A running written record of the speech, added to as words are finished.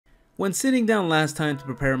When sitting down last time to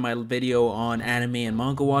prepare my video on anime and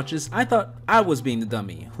manga watches, I thought I was being the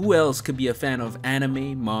dummy. Who else could be a fan of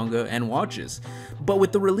anime, manga, and watches? But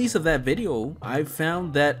with the release of that video, I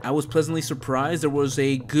found that I was pleasantly surprised there was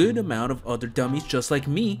a good amount of other dummies just like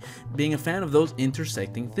me being a fan of those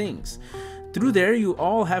intersecting things. Through there, you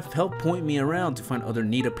all have helped point me around to find other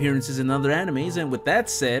neat appearances in other animes, and with that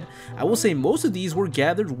said, I will say most of these were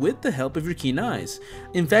gathered with the help of your keen eyes.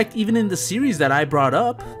 In fact, even in the series that I brought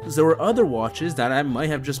up, there were other watches that I might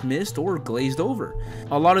have just missed or glazed over.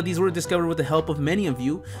 A lot of these were discovered with the help of many of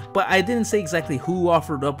you, but I didn't say exactly who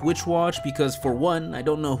offered up which watch because for one, I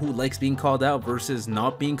don't know who likes being called out versus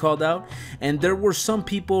not being called out, and there were some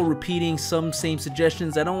people repeating some same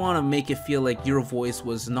suggestions. I don't want to make it feel like your voice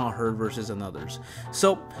was not heard versus another.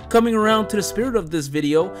 So, coming around to the spirit of this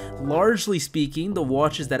video, largely speaking, the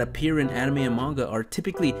watches that appear in anime and manga are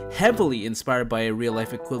typically heavily inspired by a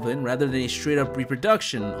real-life equivalent rather than a straight-up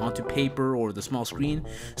reproduction onto paper or the small screen.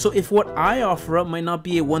 So if what I offer up might not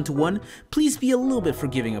be a one-to-one, please be a little bit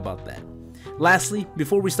forgiving about that. Lastly,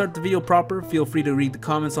 before we start the video proper, feel free to read the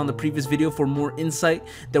comments on the previous video for more insight.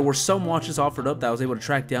 There were some watches offered up that I was able to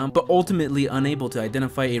track down, but ultimately unable to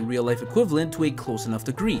identify a real-life equivalent to a close enough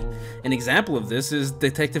degree. An example of this is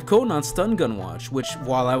Detective Conan's stun gun watch, which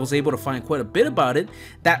while I was able to find quite a bit about it,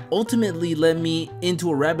 that ultimately led me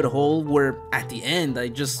into a rabbit hole where at the end I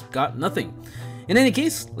just got nothing. In any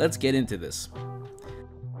case, let's get into this.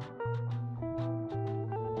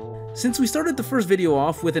 Since we started the first video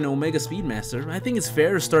off with an Omega Speedmaster, I think it's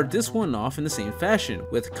fair to start this one off in the same fashion,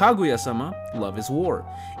 with Kaguya-sama, Love is War.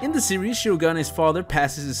 In the series, Shirogane's father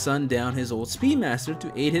passes his son down his old Speedmaster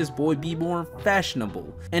to aid his boy be more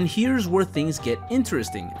fashionable. And here's where things get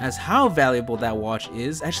interesting, as how valuable that watch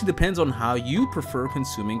is actually depends on how you prefer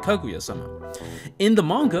consuming Kaguya-sama. In the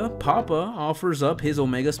manga, Papa offers up his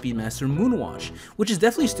Omega Speedmaster Moonwatch, which is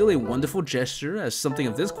definitely still a wonderful gesture, as something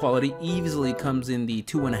of this quality easily comes in the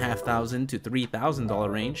 $2,500 to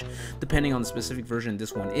 $3,000 range, depending on the specific version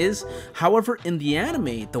this one is. However, in the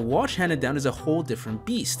anime, the watch handed down is a whole different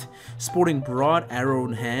beast. Sporting broad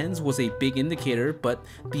arrowed hands was a big indicator, but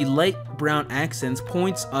the light brown accents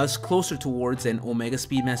points us closer towards an Omega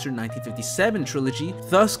Speedmaster 1957 trilogy,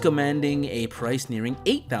 thus commanding a price nearing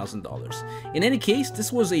 $8,000. In any case,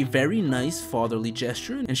 this was a very nice fatherly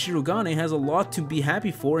gesture, and Shirogane has a lot to be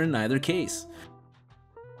happy for in either case.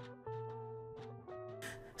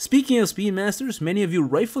 Speaking of Speedmasters, many of you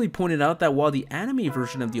rightfully pointed out that while the anime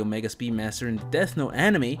version of the Omega Speedmaster in the Death Note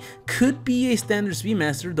anime could be a standard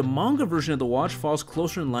Speedmaster, the manga version of the watch falls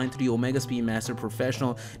closer in line to the Omega Speedmaster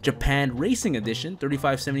Professional Japan Racing Edition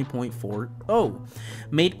 3570.40,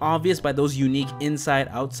 made obvious by those unique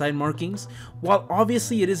inside-outside markings. While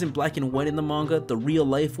obviously it is in black and white in the manga, the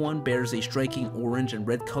real-life one bears a striking orange and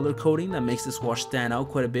red color coding that makes this watch stand out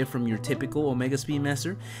quite a bit from your typical Omega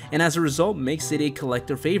Speedmaster, and as a result makes it a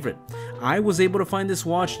collector favorite. I was able to find this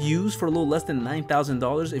watch used for a little less than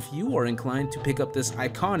 $9,000 if you are inclined to pick up this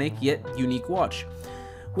iconic yet unique watch.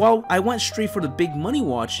 While I went straight for the big money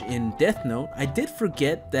watch in Death Note, I did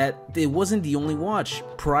forget that it wasn't the only watch.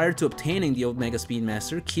 Prior to obtaining the Omega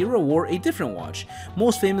Speedmaster, Kira wore a different watch,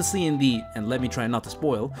 most famously in the, and let me try not to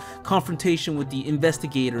spoil, confrontation with the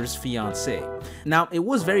investigator's fiancé. Now, it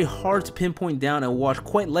was very hard to pinpoint down a watch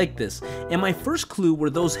quite like this, and my first clue were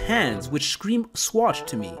those hands which scream Swatch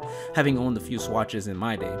to me, having owned a few Swatches in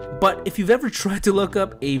my day. But if you've ever tried to look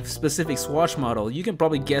up a specific Swatch model, you can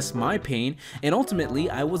probably guess my pain, and ultimately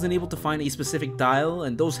I wasn't able to find a specific dial,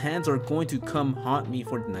 and those hands are going to come haunt me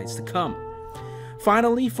for the nights to come.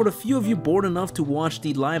 Finally, for the few of you bored enough to watch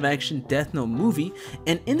the live-action Death Note movie,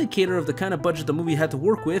 an indicator of the kind of budget the movie had to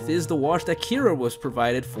work with is the watch that Kira was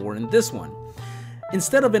provided for in this one.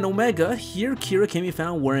 Instead of an Omega, here Kira can be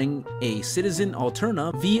found wearing a Citizen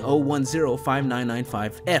Alterna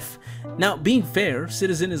V0105995F. Now, being fair,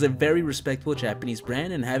 Citizen is a very respectable Japanese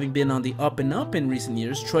brand, and having been on the up and up in recent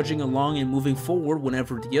years, trudging along and moving forward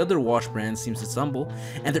whenever the other watch brand seems to stumble,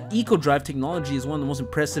 and their eco-drive technology is one of the most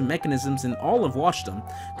impressive mechanisms in all of watchdom,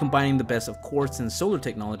 combining the best of quartz and solar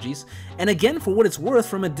technologies. And again, for what it's worth,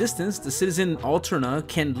 from a distance, the Citizen Alterna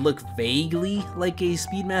can look vaguely like a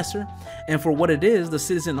Speedmaster, and for what it is, the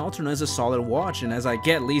Citizen Alterna is a solid watch, and as I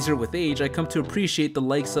get lazier with age, I come to appreciate the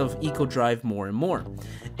likes of eco-drive more and more.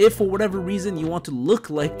 If for whatever reason you want to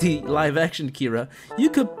look like the live-action Kira,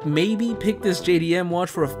 you could maybe pick this JDM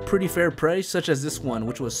watch for a pretty fair price, such as this one,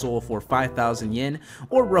 which was sold for 5,000 yen,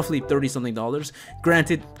 or roughly 30 something dollars.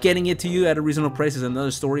 Granted, getting it to you at a reasonable price is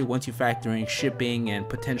another story once you factor in shipping and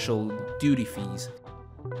potential duty fees.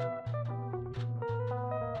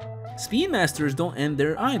 Speedmasters don't end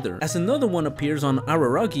there either, as another one appears on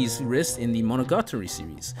Araragi's wrist in the Monogatari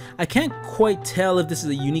series. I can't quite tell if this is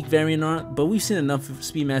a unique variant or not, but we've seen enough of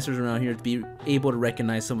Speedmasters around here to be able to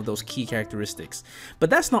recognize some of those key characteristics. But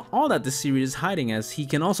that's not all that this series is hiding, as he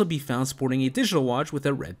can also be found sporting a digital watch with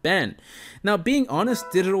a red band. Now, being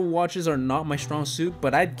honest, digital watches are not my strong suit,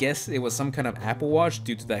 but I'd guess it was some kind of Apple Watch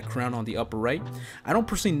due to that crown on the upper right. I don't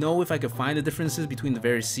personally know if I could find the differences between the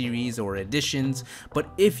various series or editions, but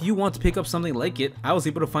if you want to pick up something like it, I was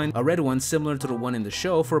able to find a red one similar to the one in the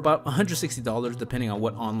show for about $160 depending on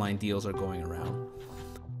what online deals are going around.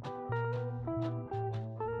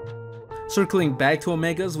 Circling back to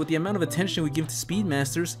Omegas, with the amount of attention we give to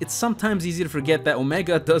Speedmasters, it's sometimes easy to forget that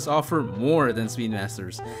Omega does offer more than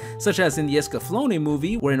Speedmasters, such as in the Escaflowne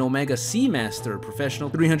movie, where an Omega Seamaster professional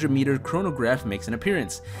 300-meter chronograph makes an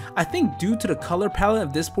appearance. I think due to the color palette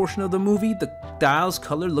of this portion of the movie, the dial's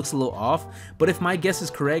color looks a little off, but if my guess is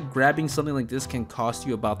correct, grabbing something like this can cost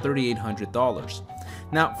you about $3,800.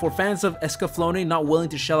 Now, for fans of Escaflowne not willing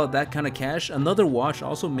to shell out that kind of cash, another watch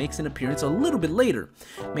also makes an appearance a little bit later.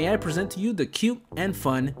 May I present to you the cute and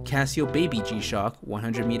fun Casio Baby G-Shock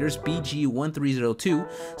 100 meters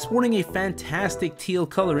BG1302, sporting a fantastic teal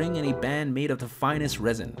coloring and a band made of the finest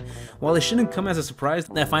resin. While it shouldn't come as a surprise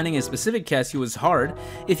that finding a specific Casio is hard,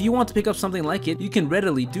 if you want to pick up something like it, you can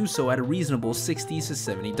readily do so at a reasonable $60 to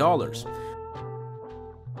 $70.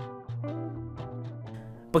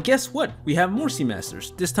 But guess what? We have more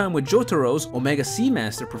Seamasters, this time with Jotaro's Omega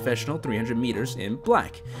Seamaster Professional 300 meters in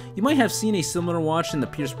black. You might have seen a similar watch in the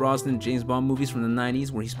Pierce Brosnan James Bond movies from the 90s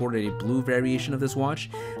where he sported a blue variation of this watch.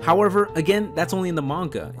 However, again, that's only in the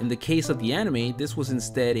manga. In the case of the anime, this was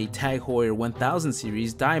instead a Tag Heuer 1000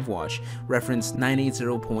 series dive watch, reference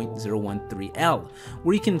 980.013L,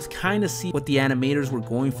 where you can kind of see what the animators were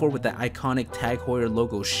going for with the iconic Tag Heuer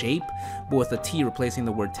logo shape, but with a T replacing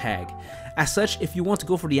the word tag. As such, if you want to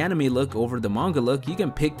go for the anime look over the manga look, you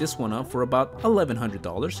can pick this one up for about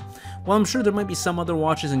 $1,100. While I'm sure there might be some other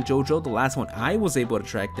watches in JoJo, the last one I was able to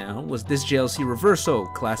track down was this JLC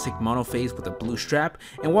Reverso, classic monophase with a blue strap,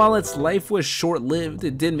 and while its life was short-lived,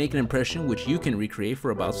 it did make an impression which you can recreate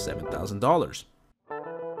for about $7,000.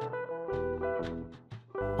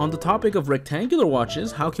 On the topic of rectangular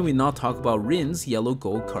watches, how can we not talk about Rin's yellow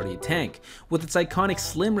gold Cartier tank? With its iconic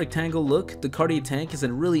slim rectangle look, the Cartier tank is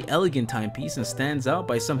a really elegant timepiece and stands out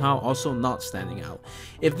by somehow also not standing out.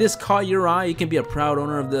 If this caught your eye, you can be a proud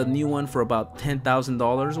owner of the new one for about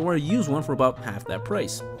 $10,000 or a used one for about half that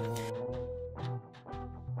price.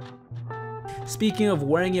 Speaking of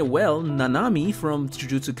wearing it well, Nanami from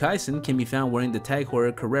Jujutsu Kaisen can be found wearing the Tag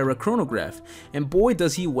Heuer Carrera chronograph, and boy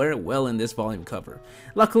does he wear it well in this volume cover.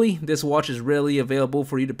 Luckily, this watch is rarely available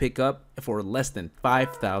for you to pick up for less than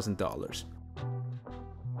 $5,000.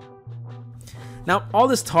 Now, all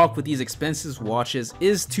this talk with these expensive watches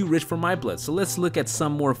is too rich for my blood, so let's look at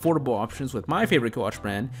some more affordable options with my favorite watch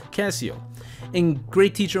brand, Casio. In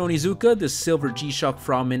Great Teacher Onizuka, the silver G-Shock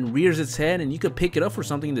Frogman rears its head and you could pick it up for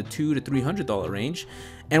something in the $200 to $300 range.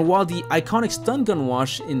 And while the iconic stun gun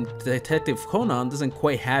watch in Detective Conan doesn't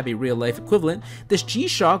quite have a real life equivalent, this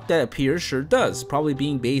G-Shock that appears sure does, probably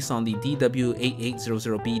being based on the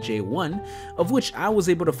DW8800BJ1, of which I was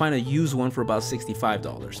able to find a used one for about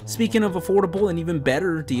 $65. Speaking of affordable, an even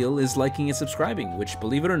better deal is liking and subscribing, which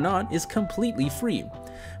believe it or not is completely free.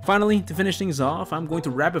 Finally, to finish things off, I'm going to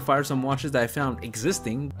rapid fire some watches that I found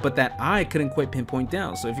existing, but that I couldn't quite pinpoint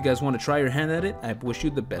down, so if you guys want to try your hand at it, I wish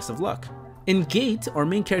you the best of luck. In Gate, our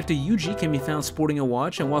main character Yuji can be found sporting a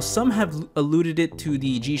watch, and while some have alluded it to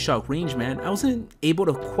the G-Shock Rangeman, I wasn't able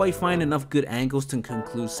to quite find enough good angles to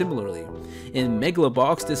conclude similarly. In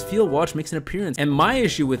Megalobox, this field watch makes an appearance, and my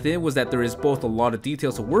issue with it was that there is both a lot of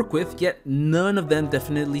details to work with, yet none of them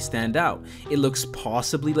definitely stand out. It looks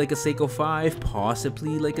possibly like a Seiko 5,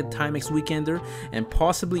 possibly like a Timex Weekender, and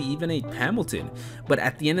possibly even a Hamilton, but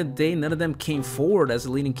at the end of the day, none of them came forward as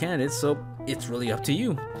a leading candidate, so it's really up to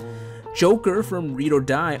you. Joker from Read or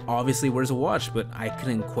Die obviously wears a watch, but I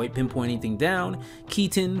couldn't quite pinpoint anything down.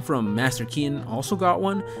 Keaton from Master Keaton also got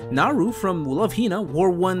one. Naru from Love Hina wore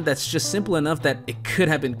one that's just simple enough that it could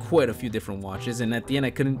have been quite a few different watches, and at the end I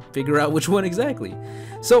couldn't figure out which one exactly.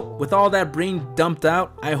 So with all that brain dumped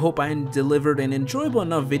out, I hope I delivered an enjoyable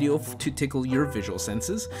enough video to tickle your visual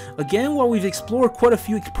senses. Again, while we've explored quite a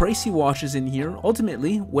few pricey watches in here,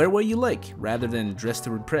 ultimately wear what you like rather than dress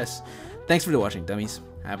to impress. Thanks for watching, dummies.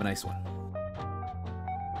 Have a nice one.